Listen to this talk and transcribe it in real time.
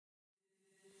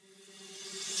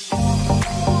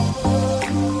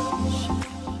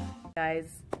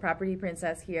guys, Property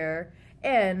Princess here.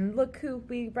 And look who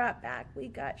we brought back. We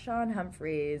got Sean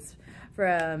Humphries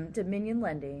from Dominion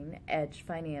Lending, Edge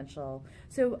Financial.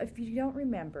 So if you don't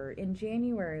remember, in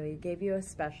January we gave you a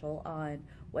special on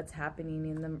what's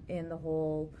happening in the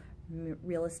whole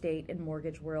real estate and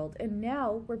mortgage world. And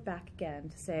now we're back again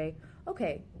to say,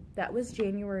 okay, that was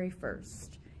January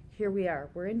 1st. Here we are.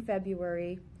 We're in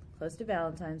February, close to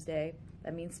Valentine's Day.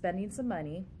 That means spending some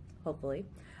money, hopefully.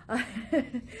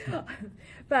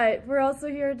 But we're also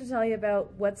here to tell you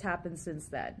about what's happened since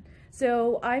then.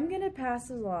 So I'm going to pass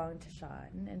it along to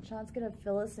Sean, and Sean's going to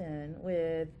fill us in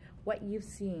with what you've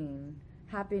seen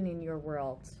happen in your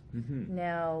world.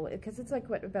 Now, because it's like,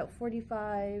 what, about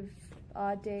 45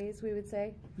 odd days, we would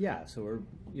say? Yeah, so we're,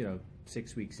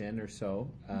 6 weeks in or so.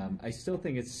 I still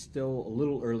think it's still a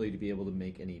little early to be able to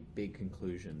make any big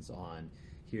conclusions on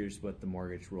here's what the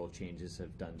mortgage rule changes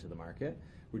have done to the market.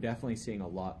 We're definitely seeing a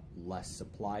lot less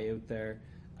supply out there.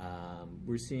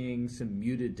 We're seeing some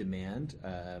muted demand,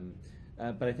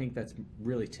 but I think that's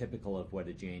really typical of what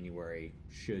a January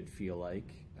should feel like.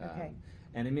 Okay.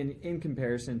 And I mean, in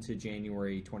comparison to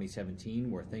January 2017,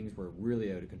 where things were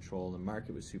really out of control and the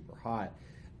market was super hot,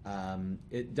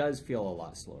 it does feel a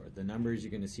lot slower. The numbers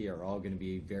you're going to see are all going to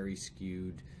be very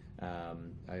skewed.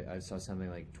 I saw something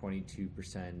like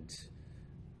 22%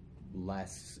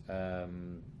 less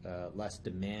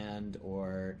demand,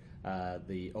 or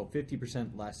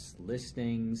 50% less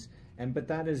listings, but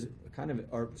that is kind of,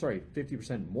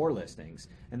 50% more listings,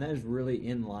 and that is really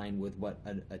in line with what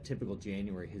a typical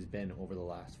January has been over the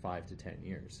last 5 to 10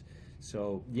 years.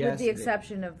 So yes, with the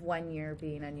exception of 1 year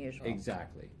being unusual.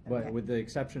 Exactly. Okay. But with the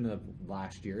exception of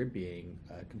last year being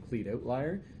a complete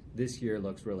outlier, this year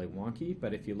looks really wonky.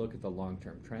 But if you look at the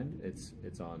long-term trend, it's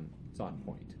on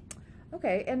point.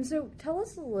 Okay, and so tell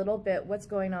us a little bit what's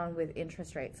going on with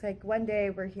interest rates. Like one day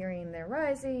we're hearing they're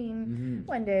rising,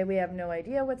 one day we have no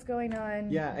idea what's going on.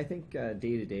 Yeah, I think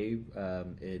day to day,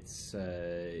 it's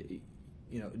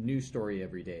new story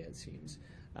every day, it seems.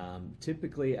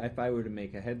 Typically, if I were to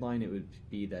make a headline, it would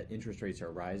be that interest rates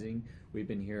are rising. We've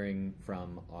been hearing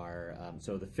from our,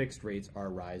 so the fixed rates are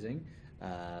rising.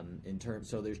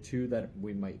 So there's two that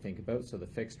we might think about. So the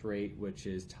fixed rate, which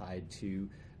is tied to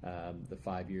the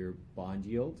 5-year bond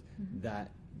yield,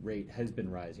 that rate has been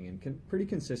rising and pretty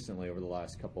consistently over the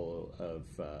last couple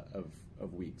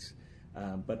of weeks.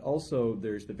 But also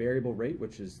there's the variable rate,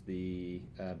 which is the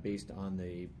based on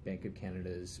the Bank of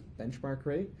Canada's benchmark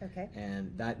rate. Okay.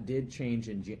 And that did change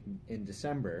in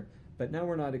December, but now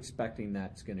we're not expecting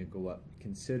that's going to go up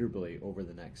considerably over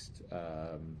the next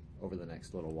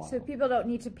little while. So people don't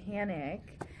need to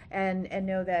panic and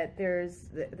know that there's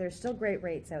still great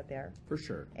rates out there. For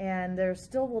sure. And there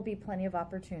still will be plenty of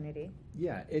opportunity.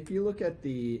 Yeah, if you look at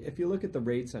the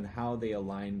rates and how they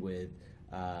align with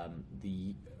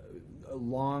the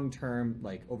long term,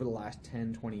 like over the last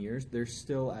 10, 20 years, they're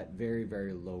still at very,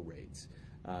 very low rates.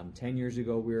 10 years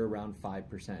ago, we were around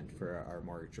 5% for our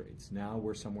mortgage rates. Now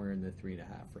we're somewhere in the 3.5%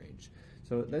 range.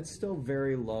 So that's still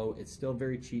very low. It's still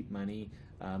very cheap money.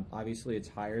 Obviously, it's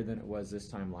higher than it was this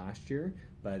time last year,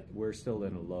 but we're still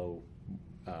in a low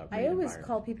I always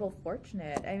call people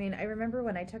fortunate. I mean, I remember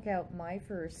when I took out my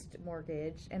first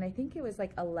mortgage, and I think it was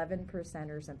like 11%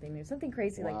 or something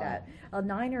crazy like that,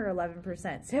 9 or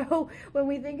 11%. So when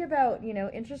we think about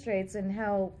interest rates and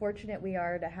how fortunate we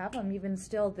are to have them, even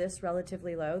still this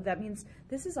relatively low, that means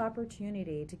this is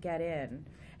opportunity to get in,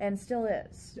 and still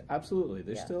is. Absolutely,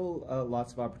 there's still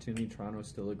lots of opportunity. Toronto is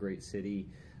still a great city.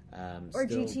 Or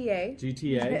GTA.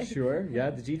 GTA, sure. Yeah,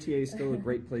 the GTA is still a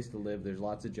great place to live. There's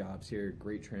lots of jobs here,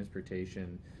 great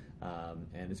transportation,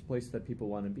 and it's a place that people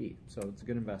want to be. So it's a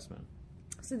good investment.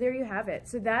 So there you have it.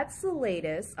 So that's the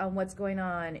latest on what's going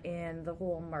on in the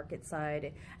whole market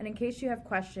side. And in case you have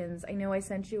questions, I know I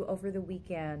sent you over the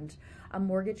weekend a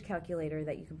mortgage calculator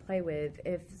that you can play with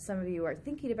if some of you are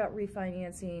thinking about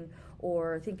refinancing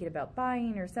or thinking about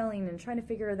buying or selling and trying to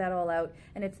figure that all out.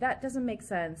 And if that doesn't make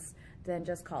sense, then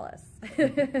just call us.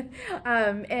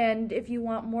 And if you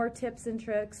want more tips and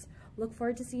tricks, look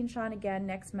forward to seeing Sean again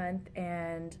next month,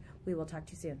 and we will talk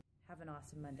to you soon. Have an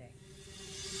awesome Monday.